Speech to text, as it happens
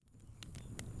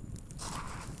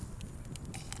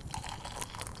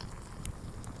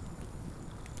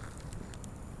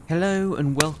Hello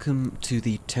and welcome to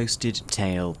the Toasted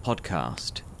Tale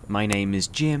podcast. My name is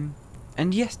Jim,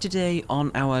 and yesterday on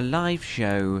our live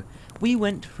show, we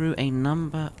went through a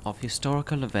number of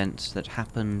historical events that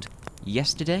happened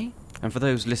yesterday. And for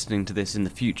those listening to this in the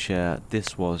future,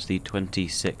 this was the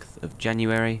 26th of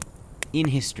January in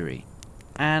history.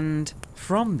 And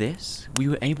from this, we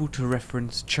were able to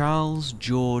reference Charles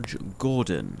George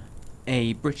Gordon,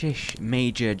 a British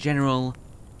Major General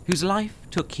whose life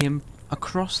took him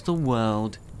across the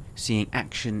world, seeing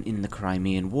action in the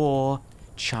Crimean War,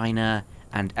 China,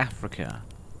 and Africa.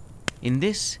 In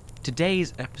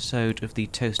today's episode of the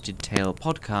Toasted Tale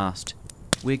podcast,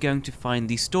 we're going to find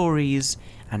the stories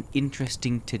and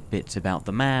interesting tidbits about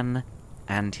the man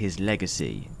and his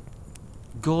legacy.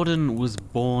 Gordon was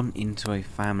born into a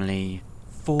family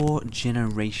 4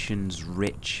 generations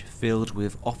rich, filled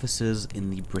with officers in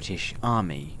the British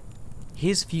Army.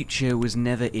 His future was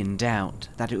never in doubt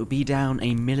that it would be down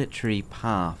a military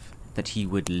path that he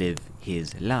would live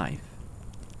his life.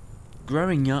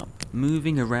 Growing up,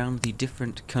 moving around the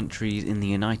different countries in the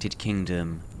United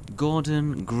Kingdom,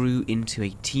 Gordon grew into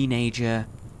a teenager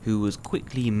who was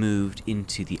quickly moved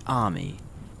into the army,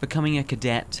 becoming a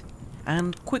cadet,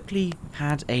 and quickly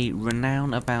had a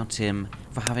renown about him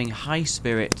for having high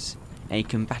spirits, a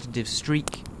combative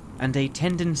streak, and a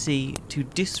tendency to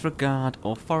disregard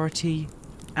authority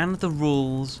and the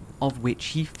rules of which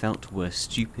he felt were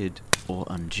stupid or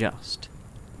unjust.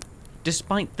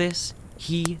 Despite this,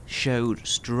 he showed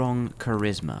strong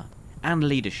charisma and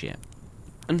leadership.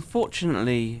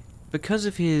 Unfortunately, because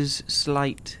of his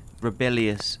slight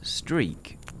rebellious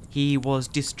streak, he was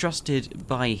distrusted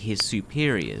by his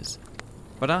superiors,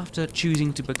 but after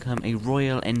choosing to become a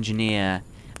royal engineer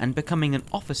and becoming an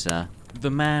officer, the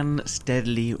man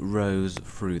steadily rose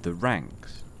through the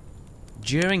ranks.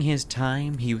 During his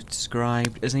time, he was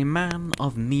described as a man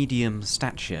of medium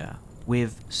stature,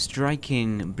 with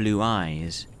striking blue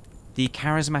eyes. The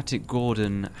charismatic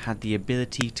Gordon had the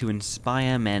ability to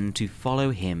inspire men to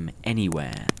follow him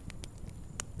anywhere.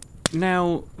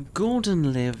 Now,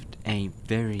 Gordon lived a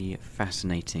very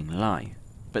fascinating life,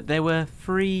 but there were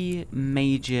 3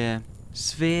 major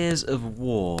spheres of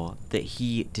war that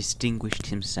he distinguished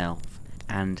himself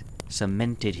and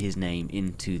cemented his name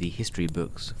into the history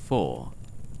books for.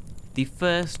 The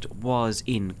first was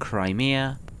in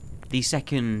Crimea, the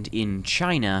second in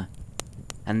China,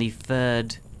 and the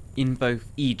third in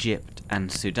both Egypt and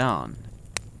Sudan.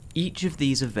 Each of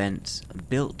these events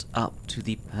built up to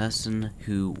the person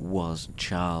who was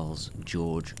Charles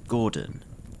George Gordon.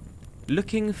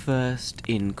 Looking first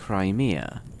in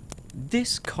Crimea,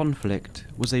 this conflict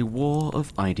was a war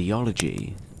of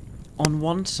ideology. On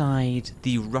one side,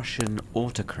 the Russian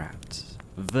autocrats,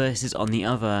 versus on the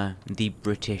other, the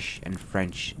British and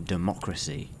French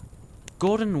democracy.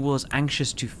 Gordon was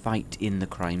anxious to fight in the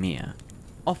Crimea,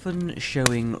 often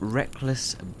showing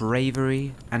reckless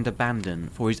bravery and abandon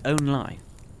for his own life.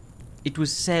 It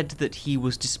was said that he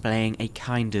was displaying a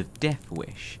kind of death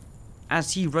wish.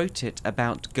 As he wrote it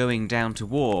about going down to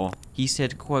war, he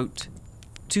said, quote,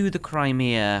 "To the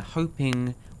Crimea,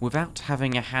 hoping, without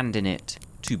having a hand in it,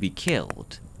 to be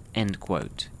killed," end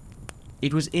quote.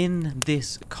 It was in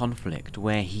this conflict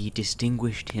where he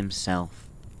distinguished himself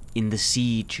in the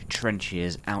siege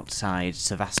trenches outside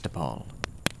Sevastopol,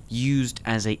 used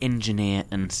as an engineer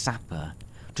and sapper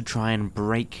to try and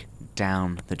break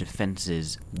down the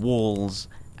defences, walls,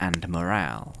 and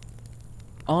morale.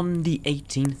 On the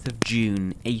 18th of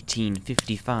June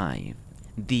 1855,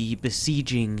 the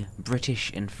besieging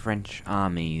British and French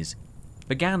armies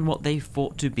began what they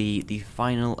thought to be the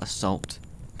final assault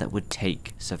that would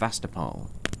take Sevastopol.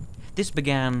 This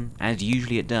began, as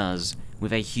usually it does,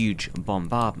 with a huge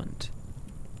bombardment.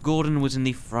 Gordon was in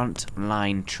the front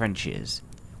line trenches,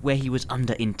 where he was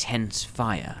under intense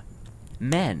fire.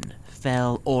 Men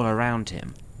fell all around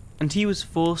him, and he was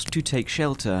forced to take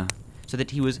shelter, so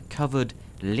that he was covered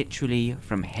literally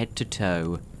from head to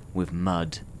toe with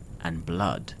mud and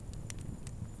blood.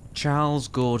 Charles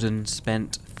Gordon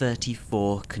spent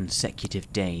 34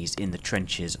 consecutive days in the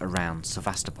trenches around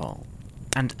Sevastopol,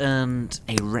 and earned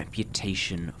a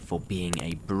reputation for being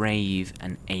a brave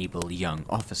and able young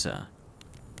officer.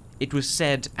 It was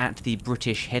said at the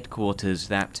British headquarters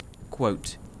that,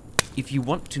 quote, "If you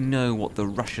want to know what the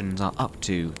Russians are up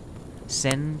to,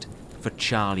 send for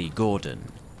Charlie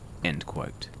Gordon," end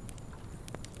quote.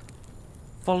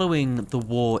 Following the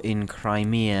war in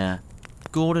Crimea,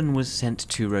 Gordon was sent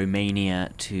to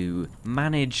Romania to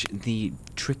manage the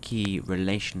tricky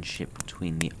relationship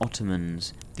between the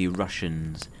Ottomans, the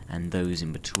Russians, and those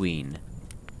in between.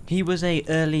 He was an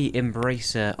early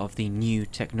embracer of the new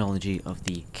technology of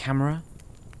the camera,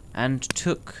 and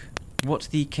took what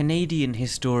the Canadian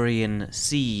historian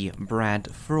C.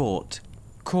 Brad Fraught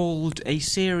called a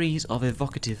series of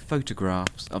evocative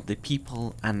photographs of the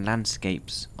people and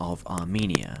landscapes of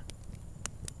Armenia.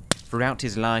 Throughout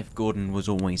his life, Gordon was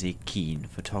always a keen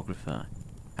photographer,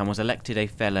 and was elected a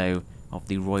Fellow of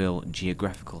the Royal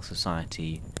Geographical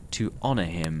Society to honour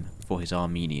him for his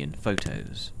Armenian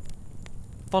photos.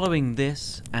 Following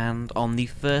this, and on the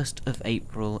 1st of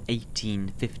April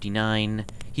 1859,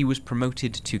 he was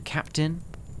promoted to captain,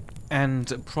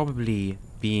 and probably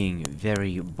being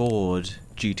very bored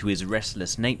due to his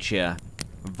restless nature,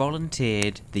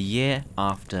 volunteered the year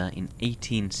after in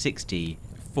 1860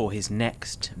 for his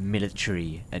next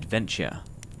military adventure.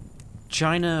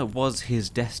 China was his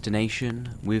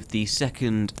destination, with the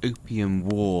Second Opium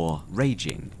War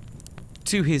raging.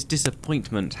 To his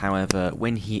disappointment, however,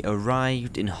 when he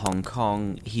arrived in Hong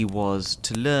Kong, he was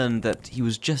to learn that he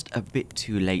was just a bit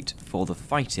too late for the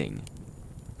fighting.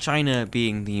 China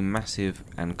being the massive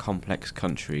and complex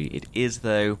country it is,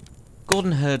 though,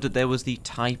 Gordon heard that there was the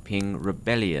Taiping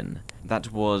Rebellion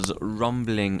that was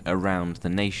rumbling around the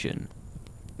nation.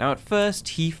 Now, at first,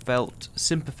 he felt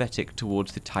sympathetic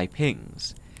towards the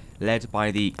Taipings, led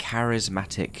by the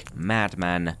charismatic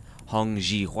madman Hong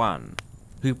Ji-huan,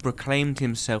 who proclaimed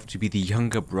himself to be the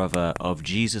younger brother of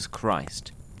Jesus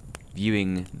Christ,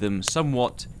 viewing them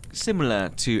somewhat similar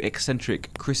to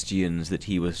eccentric Christians that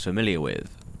he was familiar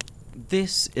with.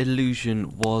 This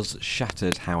illusion was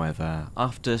shattered, however,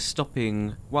 after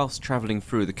stopping whilst travelling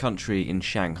through the country in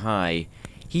Shanghai.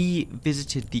 He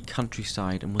visited the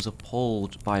countryside and was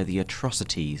appalled by the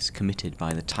atrocities committed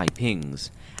by the Taipings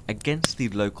against the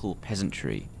local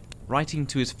peasantry, writing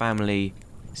to his family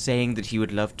saying that he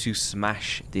would love to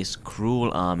smash this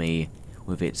cruel army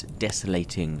with its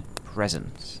desolating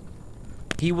presence.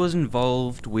 He was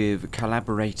involved with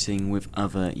collaborating with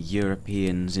other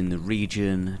Europeans in the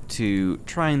region to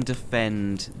try and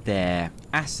defend their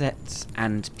assets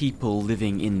and people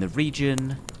living in the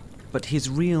region, but his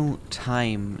real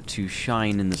time to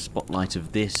shine in the spotlight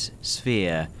of this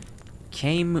sphere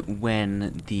came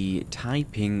when the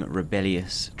Taiping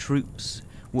rebellious troops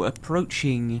were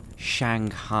approaching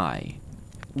Shanghai,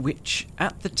 which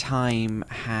at the time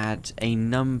had a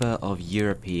number of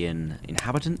European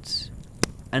inhabitants,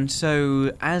 and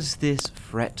so as this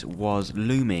threat was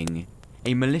looming,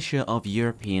 a militia of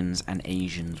Europeans and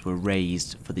Asians were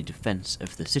raised for the defence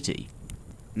of the city.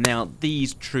 Now,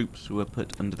 these troops were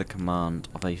put under the command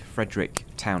of a Frederick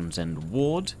Townsend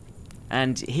Ward,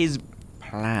 and his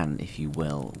plan, if you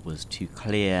will, was to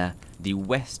clear the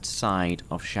west side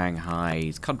of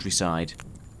Shanghai's countryside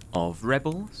of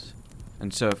rebels.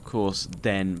 And so, of course,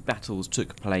 then battles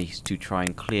took place to try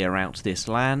and clear out this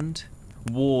land.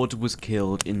 Ward was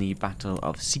killed in the Battle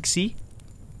of Sixi,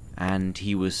 and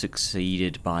he was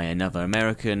succeeded by another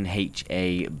American,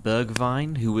 H.A.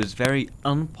 Bergvine, who was very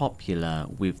unpopular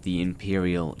with the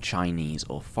Imperial Chinese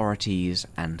authorities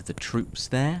and the troops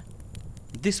there.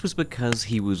 This was because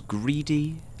he was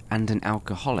greedy and an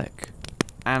alcoholic,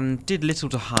 and did little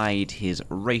to hide his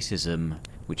racism,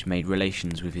 which made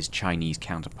relations with his Chinese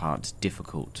counterparts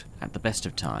difficult at the best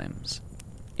of times.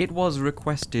 It was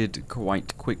requested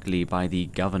quite quickly by the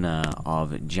governor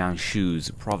of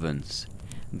Jiangsu's province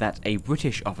that a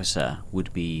British officer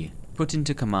would be put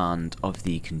into command of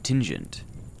the contingent.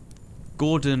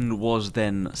 Gordon was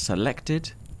then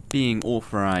selected, being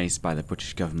authorised by the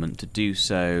British government to do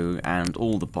so, and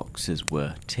all the boxes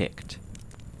were ticked.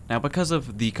 Now, because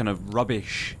of the kind of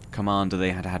rubbish commander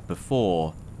they had had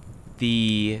before,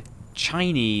 the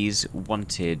Chinese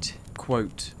wanted,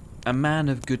 quote, a man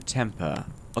of good temper,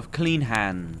 of clean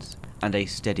hands, and a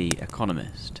steady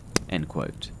economist, end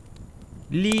quote.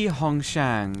 Li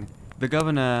Hongshang, the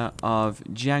governor of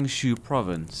Jiangsu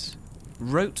province,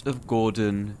 wrote of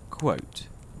Gordon, quote,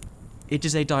 it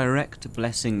is a direct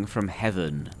blessing from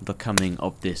heaven, the coming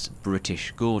of this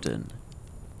British Gordon.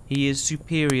 He is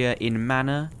superior in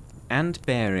manner and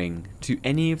bearing to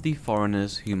any of the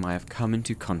foreigners whom I have come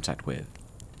into contact with,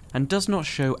 and does not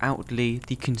show outwardly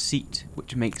the conceit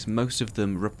which makes most of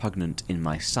them repugnant in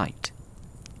my sight.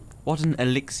 What an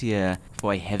elixir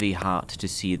for a heavy heart to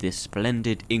see this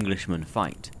splendid Englishman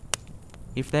fight.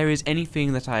 If there is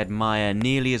anything that I admire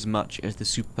nearly as much as the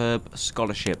superb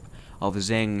scholarship of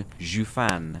Zheng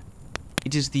Zhufan,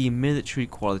 it is the military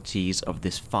qualities of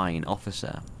this fine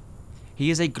officer. He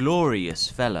is a glorious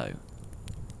fellow.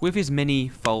 With his many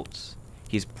faults,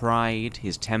 his pride,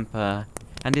 his temper,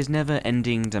 and his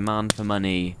never-ending demand for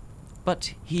money,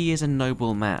 but he is a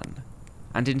noble man,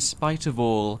 and in spite of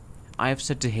all I have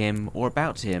said to him or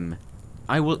about him,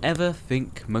 I will ever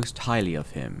think most highly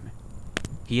of him.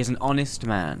 He is an honest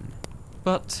man,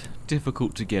 but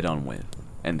difficult to get on with,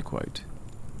 end quote.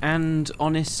 And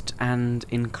honest and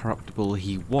incorruptible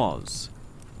he was.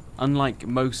 Unlike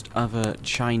most other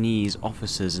Chinese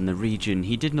officers in the region,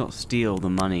 he did not steal the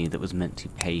money that was meant to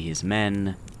pay his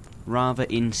men, rather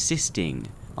insisting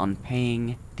on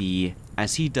paying the,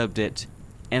 as he dubbed it,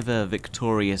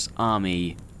 ever-victorious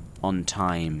army on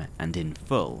time and in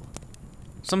full.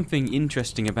 Something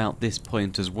interesting about this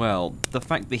point as well, the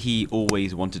fact that he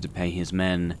always wanted to pay his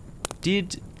men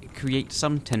did create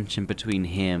some tension between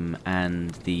him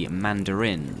and the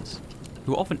Mandarins,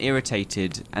 who were often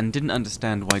irritated and didn't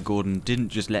understand why Gordon didn't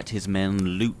just let his men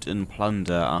loot and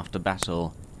plunder after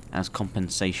battle as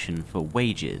compensation for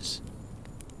wages.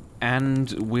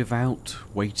 And without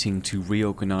waiting to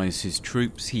reorganize his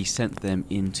troops, he sent them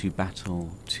into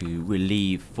battle to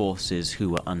relieve forces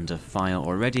who were under fire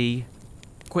already,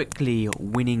 quickly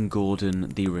winning Gordon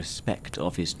the respect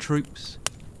of his troops.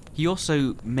 He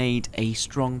also made a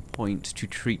strong point to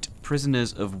treat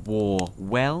prisoners of war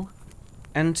well,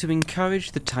 and to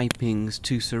encourage the Taipings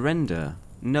to surrender,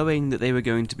 knowing that they were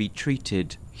going to be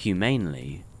treated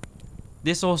humanely.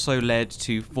 This also led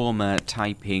to former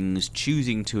Taipings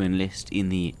choosing to enlist in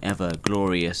the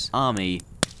ever-glorious army,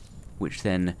 which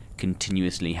then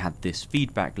continuously had this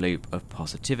feedback loop of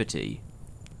positivity.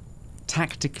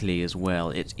 Tactically as well,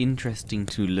 it's interesting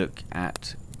to look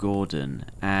at Gordon,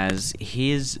 as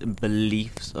his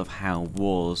beliefs of how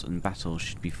wars and battles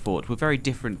should be fought were very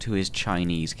different to his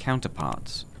Chinese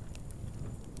counterparts.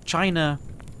 China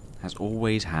has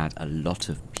always had a lot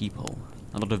of people,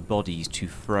 a lot of bodies to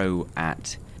throw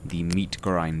at the meat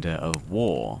grinder of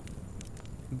war.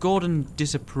 Gordon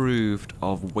disapproved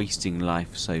of wasting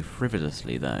life so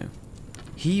frivolously, though.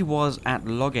 He was at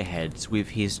loggerheads with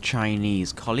his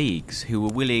Chinese colleagues who were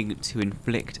willing to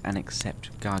inflict and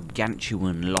accept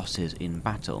gargantuan losses in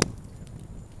battle.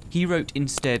 He wrote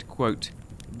instead, quote,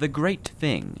 "The great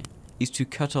thing is to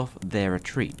cut off their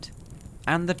retreat,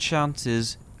 and the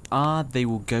chances are they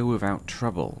will go without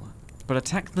trouble, but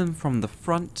attack them from the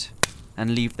front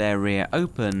and leave their rear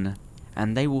open,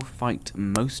 and they will fight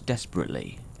most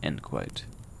desperately," end quote.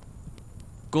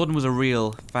 Gordon was a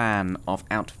real fan of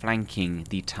outflanking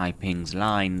the Taiping's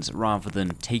lines rather than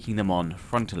taking them on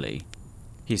frontally.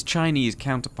 His Chinese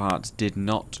counterparts did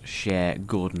not share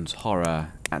Gordon's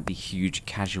horror at the huge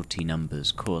casualty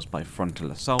numbers caused by frontal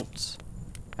assaults,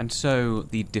 and so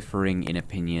the differing in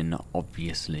opinion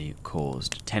obviously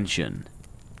caused tension.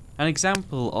 An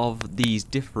example of these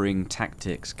differing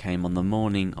tactics came on the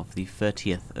morning of the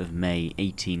 30th of May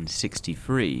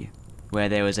 1863, where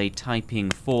there was a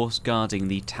Taiping force guarding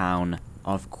the town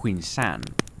of Qinshan,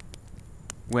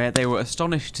 where they were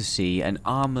astonished to see an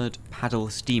armoured paddle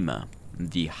steamer,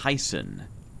 the Hyson,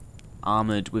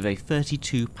 armoured with a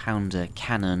 32-pounder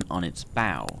cannon on its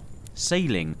bow,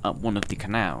 sailing up one of the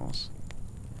canals,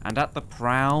 and at the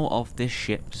prow of this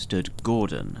ship stood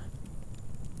Gordon.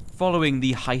 Following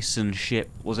the Hyson ship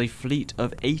was a fleet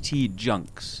of 80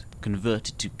 junks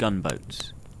converted to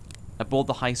gunboats. Aboard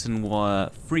the Hyson were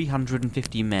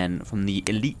 350 men from the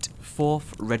elite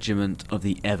 4th Regiment of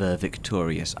the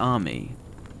ever-victorious army.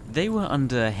 They were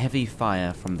under heavy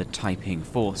fire from the Taiping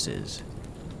forces.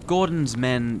 Gordon's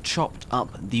men chopped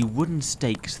up the wooden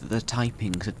stakes that the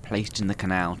Taipings had placed in the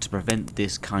canal to prevent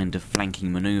this kind of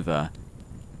flanking maneuver,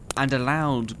 and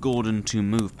allowed Gordon to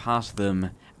move past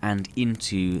them and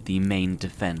into the main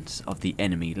defence of the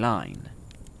enemy line.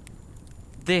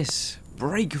 This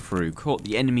breakthrough caught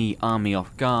the enemy army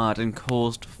off guard and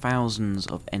caused thousands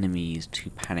of enemies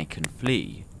to panic and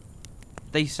flee.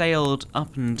 They sailed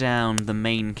up and down the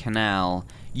main canal,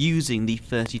 using the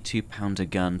 32-pounder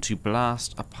gun to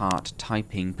blast apart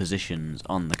Taiping positions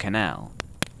on the canal.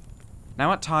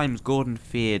 Now at times Gordon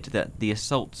feared that the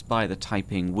assaults by the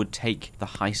Taiping would take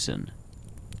the Hyson,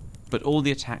 but all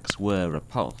the attacks were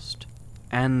repulsed,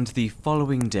 and the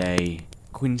following day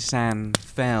Qinshan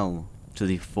fell to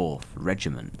the 4th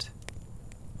Regiment.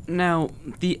 Now,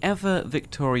 the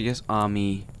ever-victorious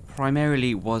army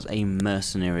primarily was a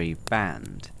mercenary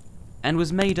band, and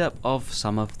was made up of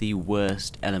some of the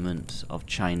worst elements of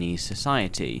Chinese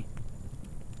society.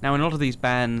 Now, in a lot of these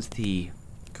bands, the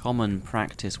common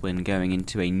practice when going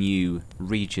into a new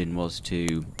region was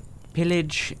to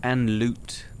pillage and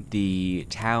loot the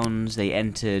towns they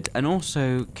entered, and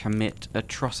also commit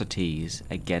atrocities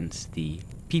against the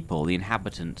people, the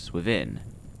inhabitants within.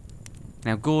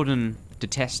 Now, Gordon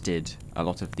detested a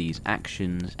lot of these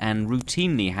actions and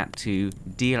routinely had to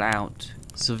deal out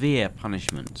severe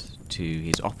punishment to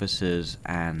his officers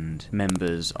and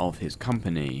members of his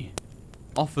company,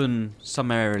 often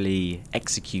summarily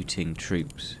executing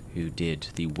troops who did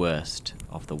the worst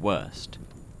of the worst.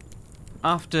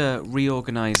 After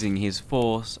reorganizing his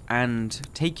force and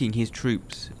taking his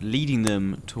troops, leading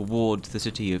them towards the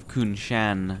city of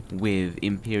Kunshan with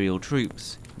imperial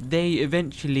troops, they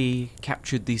eventually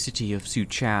captured the city of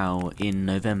Suqiao in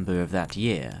November of that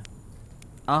year.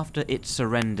 After its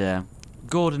surrender,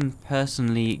 Gordon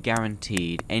personally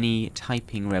guaranteed any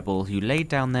Taiping rebel who laid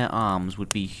down their arms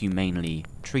would be humanely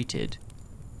treated.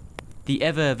 The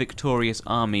ever-victorious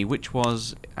army, which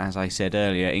was, as I said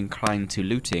earlier, inclined to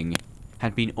looting,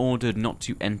 had been ordered not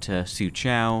to enter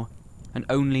Suqiao and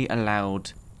only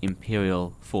allowed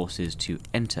imperial forces to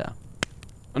enter.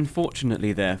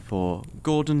 Unfortunately, therefore,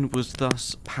 Gordon was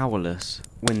thus powerless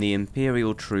when the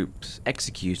imperial troops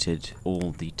executed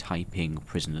all the Taiping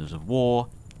prisoners of war,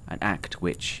 an act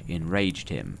which enraged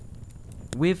him.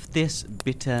 With this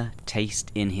bitter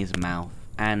taste in his mouth,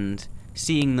 and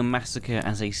seeing the massacre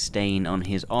as a stain on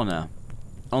his honour,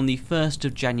 on the 1st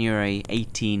of January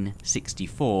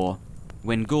 1864,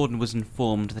 when Gordon was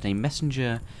informed that a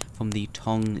messenger from the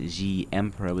Tongzhi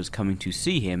Emperor was coming to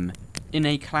see him, in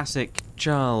a classic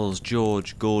Charles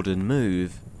George Gordon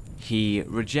move, he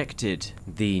rejected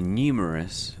the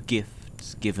numerous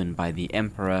gifts given by the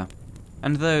Emperor,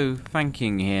 and though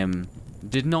thanking him,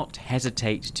 did not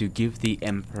hesitate to give the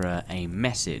Emperor a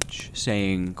message,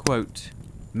 saying, quote,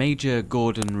 "Major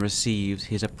Gordon receives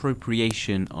his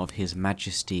appropriation of His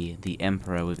Majesty the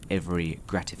Emperor with every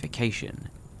gratification,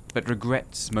 but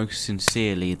regrets most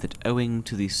sincerely that owing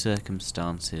to the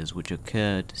circumstances which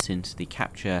occurred since the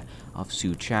capture of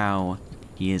Suqiao,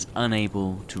 he is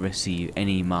unable to receive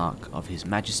any mark of His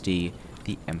Majesty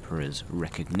the Emperor's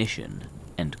recognition."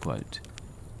 End quote.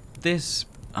 This,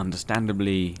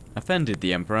 understandably, offended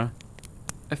the Emperor,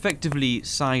 effectively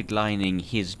sidelining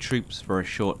his troops for a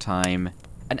short time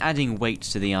and adding weight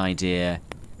to the idea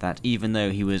that even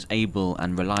though he was able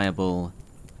and reliable,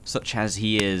 such as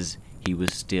he is, he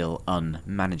was still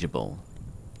unmanageable.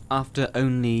 After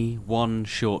only one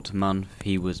short month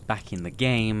he was back in the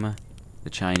game, the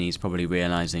Chinese probably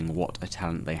realizing what a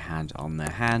talent they had on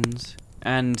their hands,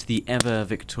 and the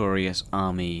ever-victorious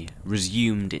army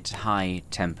resumed its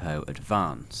high-tempo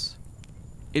advance.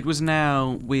 It was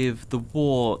now, with the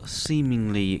war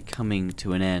seemingly coming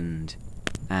to an end,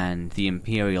 and the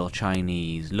Imperial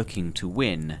Chinese looking to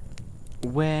win,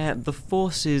 where the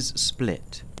forces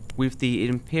split, with the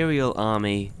Imperial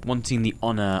Army wanting the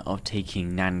honour of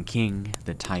taking Nanking,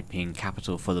 the Taiping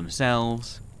capital, for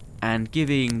themselves, and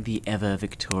giving the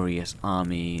ever-victorious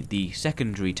army the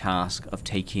secondary task of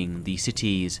taking the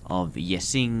cities of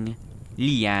Yexing,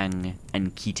 Liang,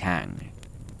 and Qitang.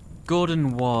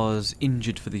 Gordon was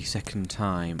injured for the second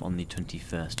time on the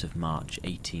 21st of March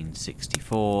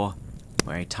 1864,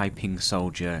 where a Taiping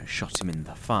soldier shot him in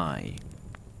the thigh.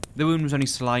 The wound was only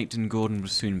slight and Gordon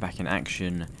was soon back in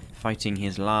action, fighting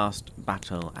his last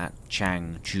battle at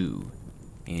Changzhou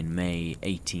in May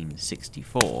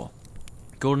 1864.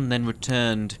 Gordon then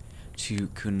returned to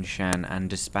Kunshan and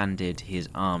disbanded his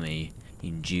army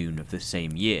in June of the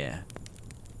same year.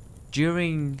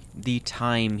 During the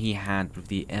time he had with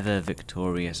the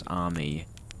ever-victorious army,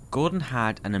 Gordon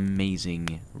had an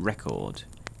amazing record.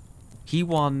 He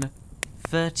won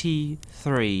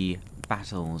 33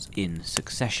 battles in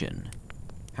succession.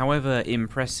 However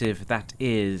impressive that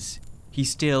is, he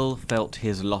still felt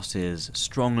his losses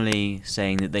strongly,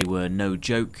 saying that they were no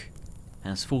joke,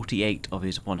 as 48 of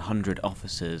his 100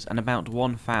 officers and about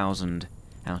 1,000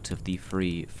 out of the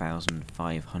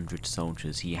 3,500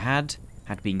 soldiers he had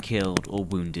been killed or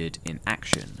wounded in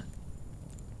action.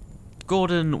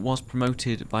 Gordon was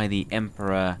promoted by the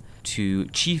Emperor to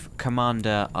Chief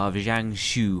Commander of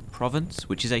Jiangsu Province,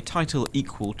 which is a title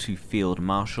equal to Field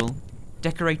Marshal,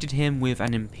 decorated him with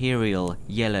an imperial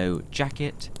yellow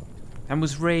jacket, and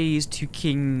was raised to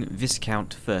King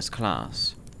Viscount First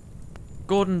Class.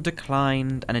 Gordon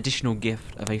declined an additional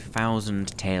gift of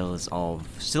 1,000 taels of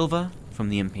silver from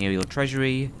the imperial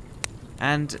treasury,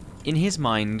 and in his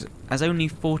mind, as only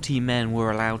 40 men were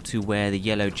allowed to wear the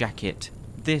yellow jacket,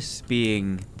 this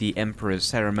being the Emperor's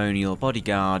ceremonial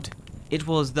bodyguard, it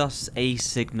was thus a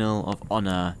signal of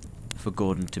honour for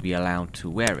Gordon to be allowed to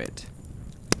wear it.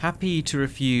 Happy to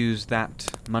refuse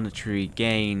that monetary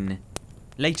gain,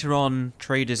 later on,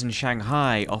 traders in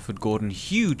Shanghai offered Gordon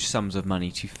huge sums of money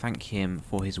to thank him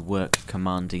for his work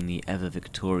commanding the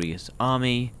ever-victorious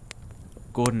army.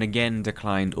 Gordon again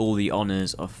declined all the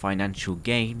honours of financial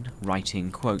gain,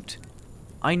 writing, quote,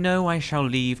 "I know I shall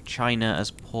leave China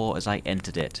as poor as I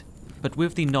entered it, but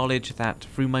with the knowledge that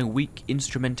through my weak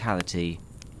instrumentality,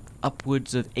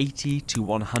 upwards of 80 to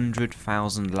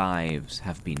 100,000 lives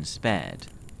have been spared.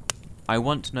 I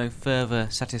want no further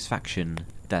satisfaction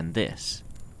than this."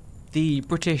 The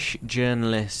British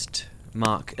journalist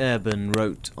Mark Urban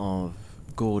wrote of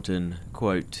Gordon,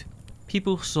 quote,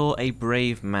 "People saw a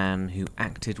brave man who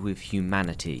acted with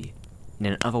humanity in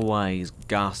an otherwise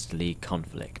ghastly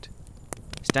conflict,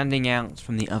 standing out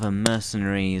from the other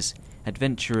mercenaries,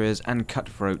 adventurers and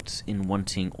cutthroats in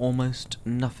wanting almost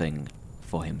nothing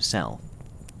for himself."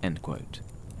 End quote.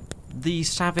 The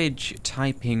savage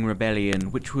Taiping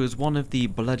Rebellion, which was one of the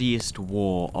bloodiest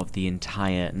war of the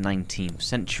entire 19th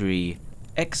century,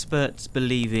 experts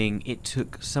believing it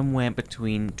took somewhere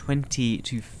between 20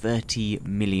 to 30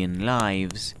 million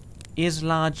lives, is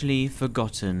largely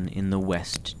forgotten in the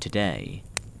West today.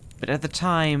 But at the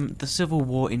time, the Civil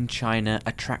War in China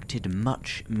attracted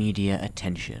much media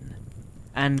attention,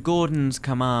 and Gordon's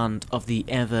command of the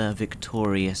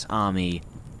ever-victorious army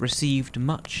received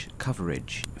much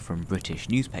coverage from British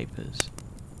newspapers.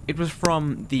 It was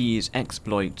from these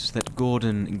exploits that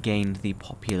Gordon gained the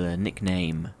popular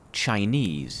nickname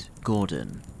Chinese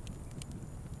Gordon.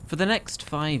 For the next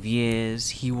 5 years,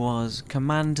 he was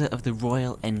commander of the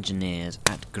Royal Engineers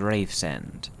at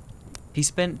Gravesend. He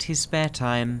spent his spare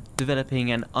time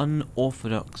developing an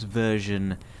unorthodox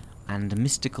version and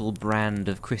mystical brand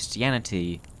of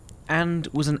Christianity, and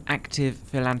was an active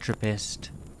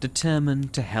philanthropist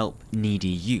determined to help needy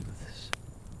youths.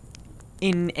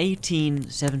 In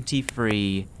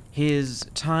 1873, his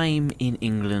time in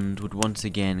England would once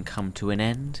again come to an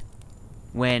end,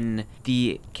 when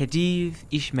the Khedive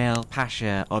Ismail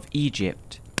Pasha of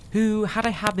Egypt, who had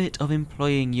a habit of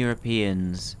employing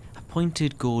Europeans,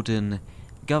 appointed Gordon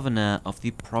governor of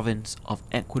the province of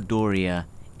Equadoria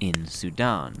in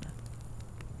Sudan.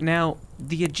 Now,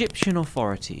 the Egyptian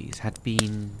authorities had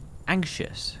been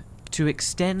anxious to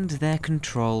extend their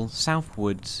control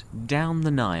southwards down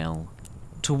the Nile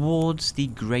towards the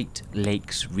Great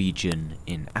Lakes region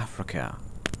in Africa.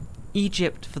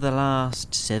 Egypt for the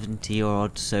last 70 or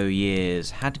odd so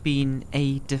years had been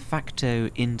a de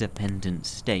facto independent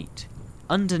state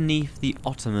underneath the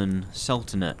Ottoman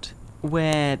Sultanate,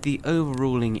 where the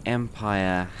overruling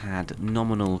empire had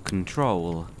nominal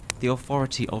control. The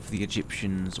authority of the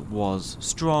Egyptians was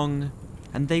strong,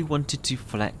 and they wanted to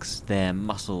flex their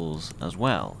muscles as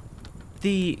well.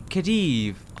 The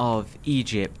Khedive of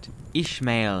Egypt,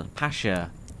 Ismail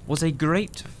Pasha, was a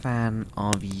great fan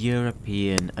of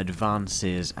European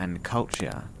advances and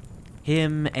culture.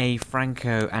 Him, a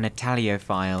Franco and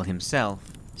Italiophile himself,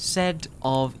 said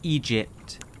of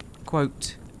Egypt,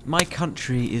 quote, "My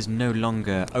country is no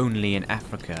longer only in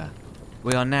Africa.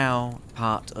 We are now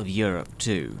part of Europe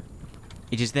too.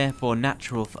 It is therefore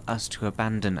natural for us to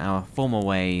abandon our former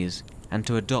ways and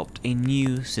to adopt a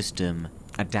new system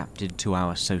adapted to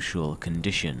our social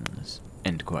conditions."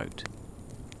 End quote.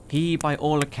 He, by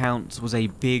all accounts, was a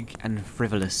big and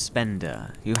frivolous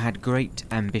spender who had great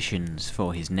ambitions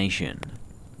for his nation.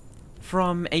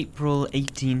 From April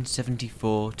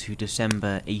 1874 to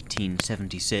December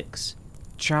 1876,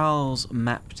 Charles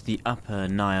mapped the upper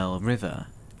Nile River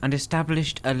and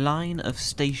established a line of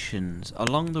stations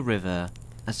along the river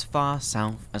as far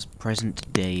south as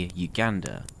present-day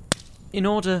Uganda. In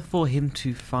order for him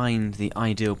to find the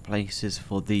ideal places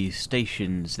for these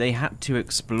stations, they had to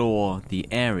explore the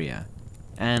area,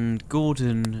 and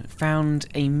Gordon found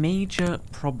a major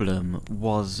problem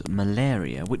was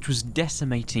malaria, which was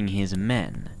decimating his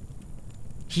men.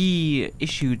 He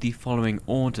issued the following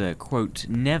order, quote,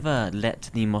 "Never let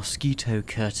the mosquito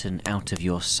curtain out of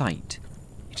your sight.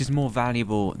 It is more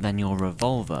valuable than your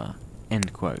revolver,"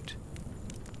 end quote.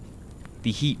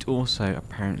 The heat also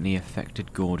apparently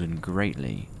affected Gordon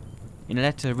greatly. In a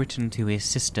letter written to his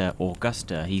sister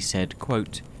Augusta, he said,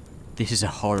 quote, "This is a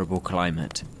horrible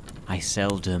climate. I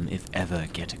seldom, if ever,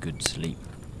 get a good sleep,"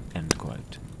 end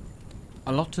quote.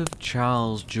 A lot of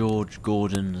Charles George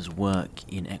Gordon's work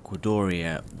in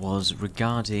Equadoria was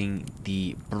regarding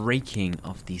the breaking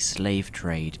of the slave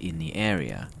trade in the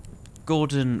area.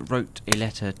 Gordon wrote a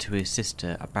letter to his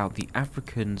sister about the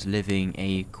Africans living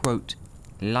a, quote,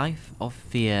 "life of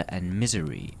fear and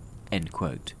misery," end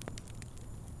quote.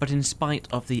 But in spite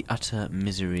of the utter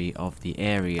misery of the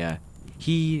area,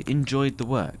 he enjoyed the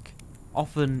work,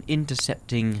 often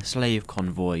intercepting slave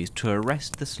convoys to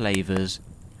arrest the slavers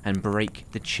and break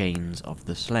the chains of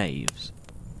the slaves.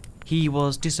 He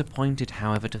was disappointed,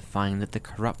 however, to find that the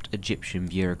corrupt Egyptian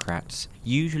bureaucrats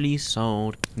usually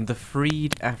sold the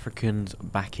freed Africans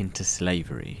back into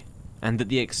slavery, and that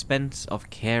the expense of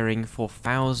caring for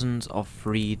thousands of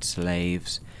freed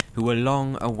slaves who were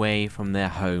long away from their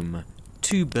home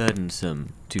too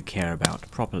burdensome to care about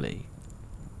properly.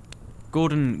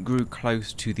 Gordon grew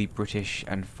close to the British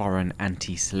and Foreign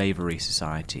Anti-Slavery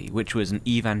Society, which was an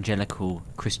evangelical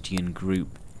Christian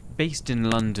group based in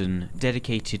London,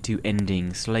 dedicated to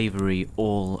ending slavery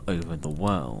all over the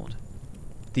world.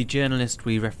 The journalist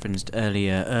we referenced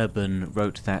earlier, Urban,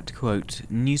 wrote that, quote,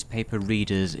 newspaper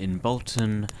readers in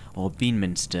Bolton or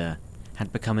Beaminster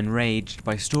had become enraged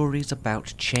by stories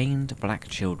about chained black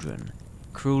children,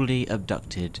 cruelly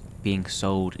abducted, being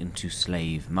sold into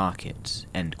slave markets,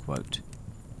 end quote.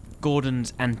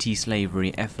 Gordon's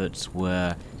anti-slavery efforts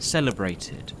were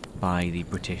celebrated by the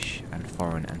British and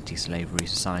Foreign Anti-Slavery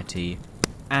Society,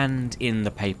 and in the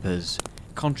papers,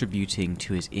 contributing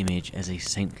to his image as a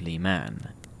saintly man.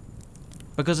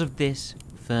 Because of this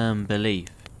firm belief,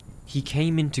 he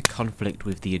came into conflict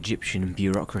with the Egyptian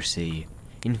bureaucracy,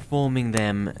 informing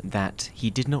them that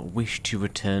he did not wish to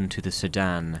return to the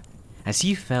Sudan, as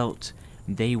he felt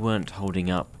they weren't holding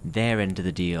up their end of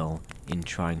the deal in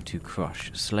trying to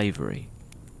crush slavery.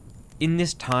 In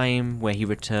this time where he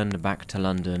returned back to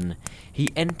London,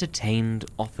 he entertained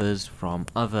offers from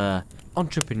other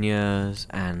entrepreneurs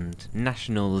and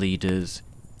national leaders,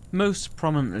 most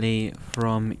prominently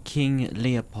from King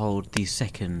Leopold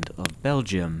II of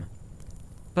Belgium,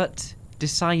 but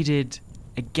decided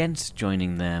against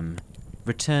joining them,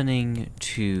 returning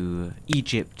to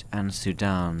Egypt and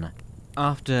Sudan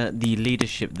after the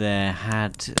leadership there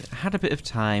had a bit of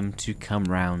time to come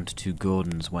round to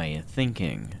Gordon's way of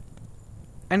thinking.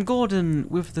 And Gordon,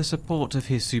 with the support of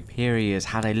his superiors,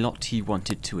 had a lot he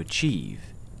wanted to achieve.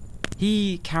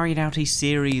 He carried out a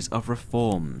series of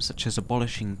reforms, such as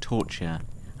abolishing torture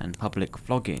and public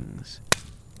floggings.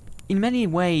 In many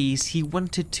ways, he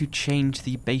wanted to change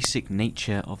the basic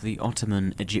nature of the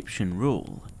Ottoman Egyptian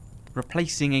rule,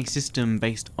 replacing a system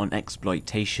based on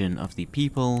exploitation of the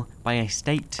people by a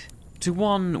state to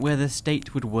one where the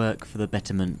state would work for the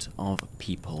betterment of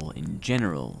people in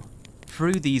general.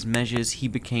 Through these measures, he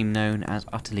became known as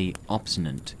utterly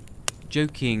obstinate,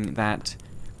 joking that,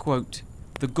 quote,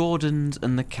 the Gordons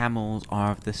and the camels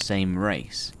are of the same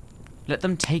race. Let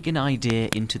them take an idea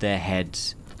into their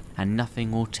heads, and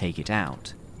nothing will take it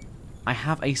out. I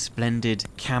have a splendid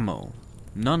camel,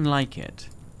 none like it.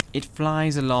 It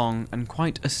flies along and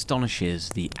quite astonishes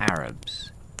the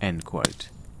Arabs, end quote.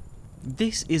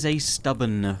 This is a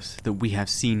stubbornness that we have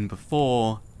seen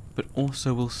before, but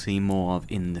also will see more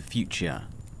of in the future.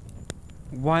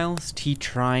 Whilst he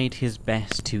tried his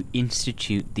best to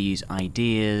institute these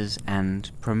ideas and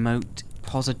promote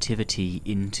positivity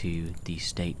into the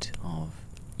state of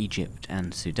Egypt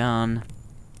and Sudan,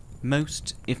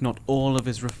 most, if not all, of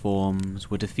his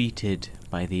reforms were defeated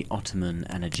by the Ottoman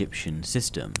and Egyptian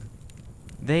system.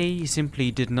 They simply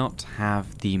did not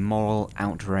have the moral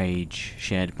outrage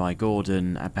shared by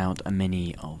Gordon about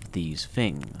many of these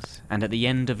things, and at the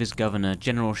end of his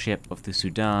governor-generalship of the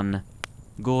Sudan,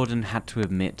 Gordon had to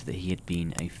admit that he had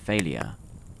been a failure,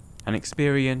 an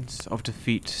experience of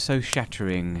defeat so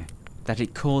shattering that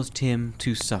it caused him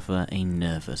to suffer a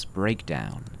nervous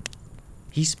breakdown.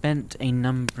 He spent a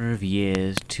number of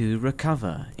years to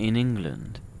recover in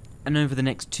England, and over the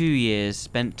next 2 years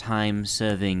spent time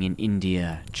serving in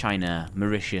India, China,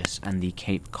 Mauritius, and the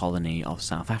Cape Colony of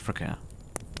South Africa.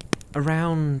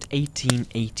 Around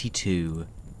 1882,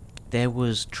 there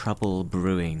was trouble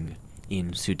brewing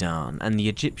in Sudan, and the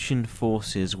Egyptian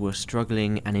forces were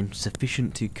struggling and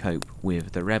insufficient to cope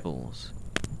with the rebels.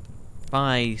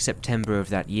 By September of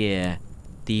that year,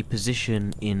 the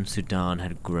position in Sudan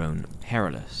had grown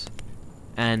perilous,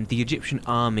 and the Egyptian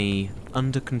army,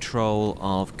 under control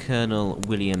of Colonel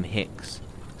William Hicks,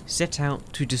 set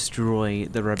out to destroy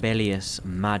the rebellious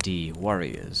Mahdi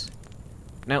warriors.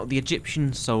 Now, the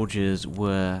Egyptian soldiers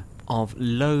were of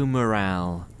low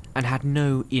morale and had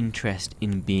no interest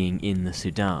in being in the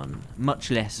Sudan,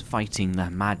 much less fighting the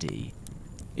Mahdi.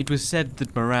 It was said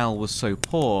that morale was so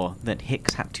poor that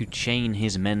Hicks had to chain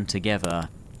his men together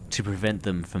to prevent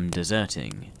them from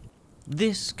deserting.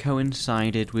 This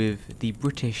coincided with the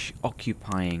British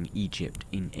occupying Egypt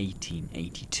in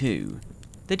 1882.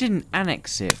 They didn't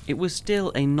annex it, it was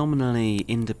still a nominally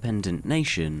independent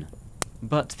nation,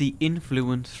 but the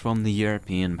influence from the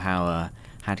European power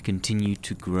had continued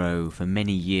to grow for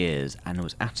many years and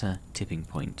was at a tipping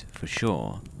point for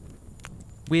sure.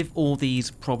 With all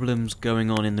these problems going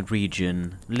on in the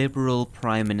region, Liberal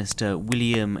Prime Minister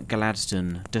William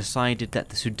Gladstone decided that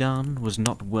the Sudan was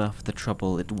not worth the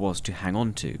trouble it was to hang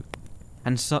on to,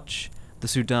 and such, the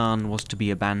Sudan was to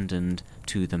be abandoned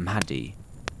to the Mahdi.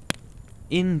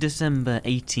 In December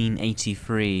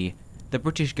 1883, the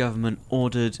British government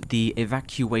ordered the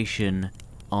evacuation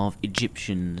of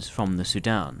Egyptians from the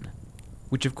Sudan,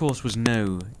 which of course was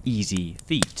no easy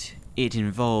feat. It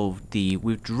involved the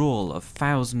withdrawal of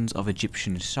thousands of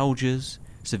Egyptian soldiers,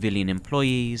 civilian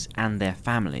employees, and their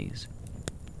families.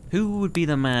 Who would be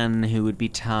the man who would be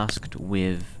tasked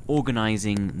with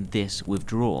organising this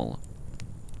withdrawal?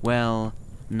 Well,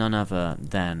 none other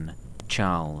than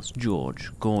Charles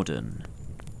George Gordon.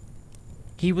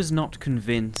 He was not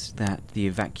convinced that the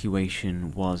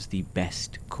evacuation was the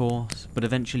best course, but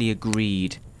eventually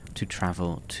agreed to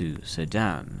travel to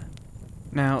Sudan.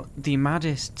 Now, the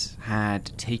Mahdists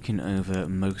had taken over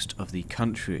most of the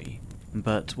country,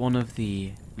 but one of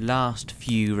the last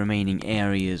few remaining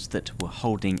areas that were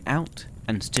holding out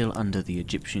and still under the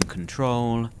Egyptian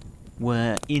control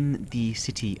were in the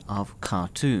city of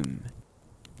Khartoum.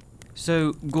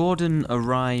 So Gordon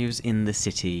arrives in the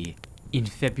city in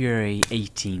February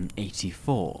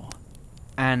 1884,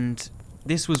 and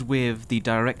this was with the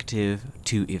directive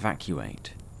to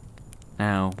evacuate.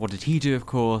 Now, what did he do, of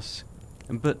course,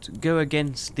 but go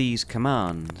against these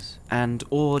commands and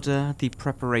order the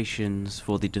preparations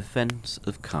for the defense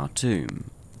of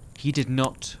Khartoum. He did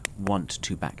not want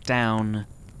to back down,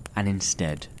 and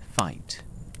instead fight.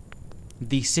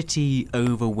 The city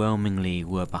overwhelmingly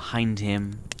were behind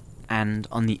him, and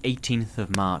on the 18th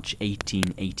of March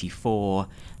 1884,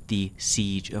 the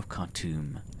siege of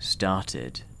Khartoum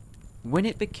started. When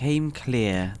it became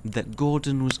clear that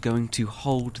Gordon was going to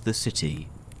hold the city,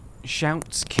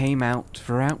 shouts came out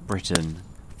throughout Britain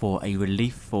for a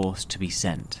relief force to be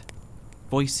sent.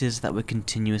 Voices that were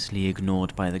continuously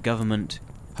ignored by the government,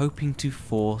 hoping to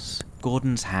force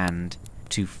Gordon's hand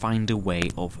to find a way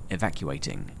of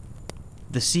evacuating.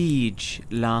 The siege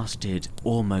lasted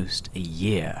almost a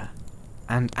year,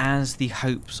 and as the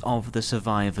hopes of the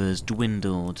survivors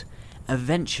dwindled,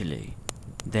 eventually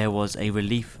there was a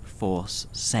relief force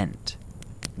sent.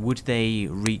 Would they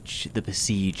reach the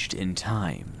besieged in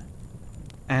time?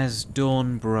 As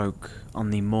dawn broke on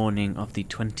the morning of the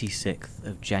 26th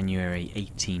of January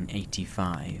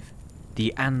 1885,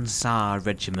 the Ansar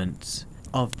regiments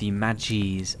of the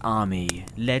Majlis army,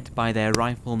 led by their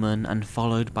riflemen and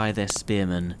followed by their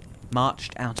spearmen,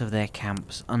 marched out of their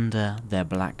camps under their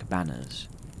black banners.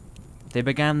 They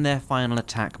began their final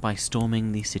attack by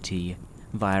storming the city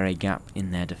via a gap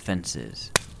in their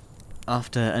defences.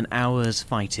 After an hour's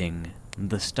fighting,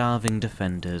 the starving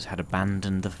defenders had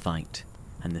abandoned the fight,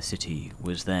 and the city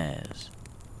was theirs.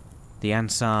 The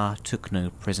Ansar took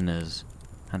no prisoners,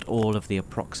 and all of the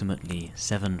approximately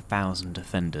 7,000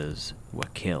 defenders were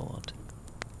killed.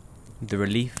 The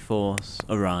relief force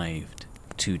arrived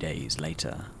 2 days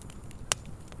later.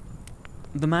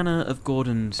 The manner of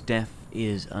Gordon's death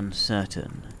is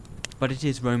uncertain, but it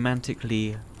is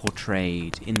romantically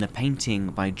portrayed in the painting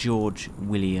by George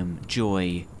William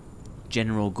Joy,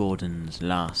 General Gordon's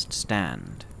Last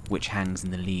Stand, which hangs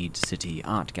in the Leeds City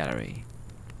Art Gallery.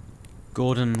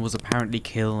 Gordon was apparently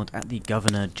killed at the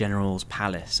Governor-General's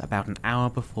palace about an hour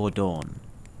before dawn.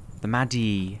 The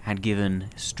Mahdi had given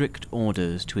strict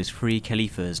orders to his three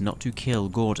caliphs not to kill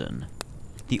Gordon.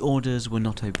 The orders were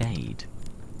not obeyed.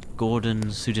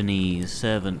 Gordon's Sudanese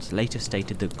servants later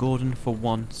stated that Gordon, for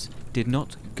once, did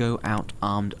not go out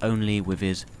armed only with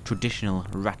his traditional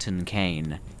rattan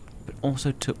cane, but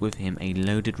also took with him a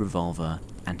loaded revolver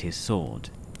and his sword,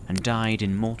 and died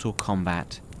in mortal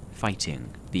combat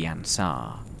fighting the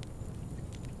Ansar.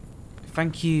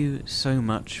 Thank you so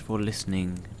much for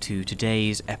listening to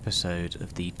today's episode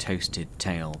of the Toasted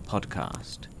Tale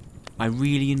podcast. I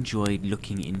really enjoyed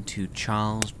looking into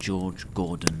Charles George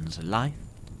Gordon's life,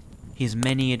 his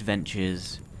many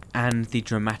adventures, and the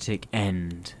dramatic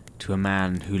end to a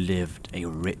man who lived a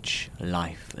rich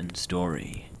life and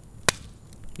story.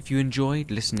 If you enjoyed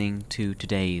listening to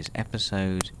today's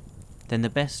episode, then the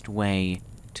best way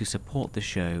to support the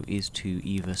show is to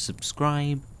either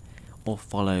subscribe or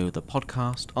follow the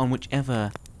podcast on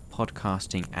whichever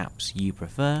podcasting apps you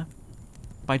prefer.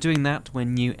 By doing that,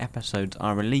 when new episodes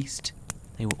are released,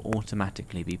 they will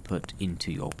automatically be put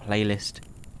into your playlist,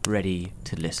 ready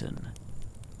to listen.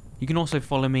 You can also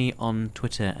follow me on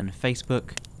Twitter and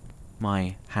Facebook.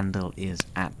 My handle is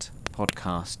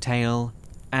 @podcasttale,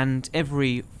 and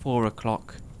every 4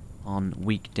 o'clock on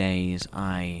weekdays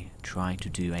I try to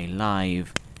do a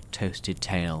live Toasted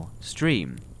Tale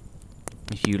stream.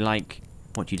 If you like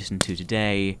what you listened to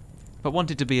today, but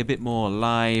want it to be a bit more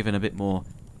live and a bit more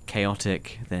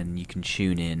chaotic, then you can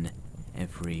tune in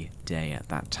every day at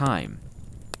that time.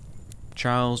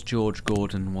 Charles George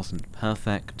Gordon wasn't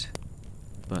perfect,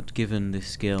 but given the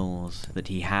skills that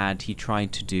he had, he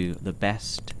tried to do the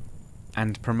best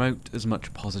and promote as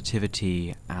much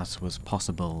positivity as was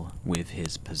possible with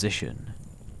his position.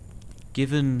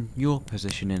 Given your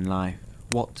position in life,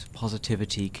 what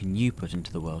positivity can you put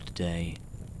into the world today?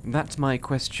 That's my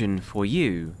question for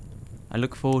you. I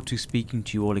look forward to speaking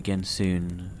to you all again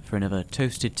soon for another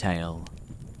Toasted Tale.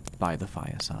 by the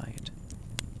fireside.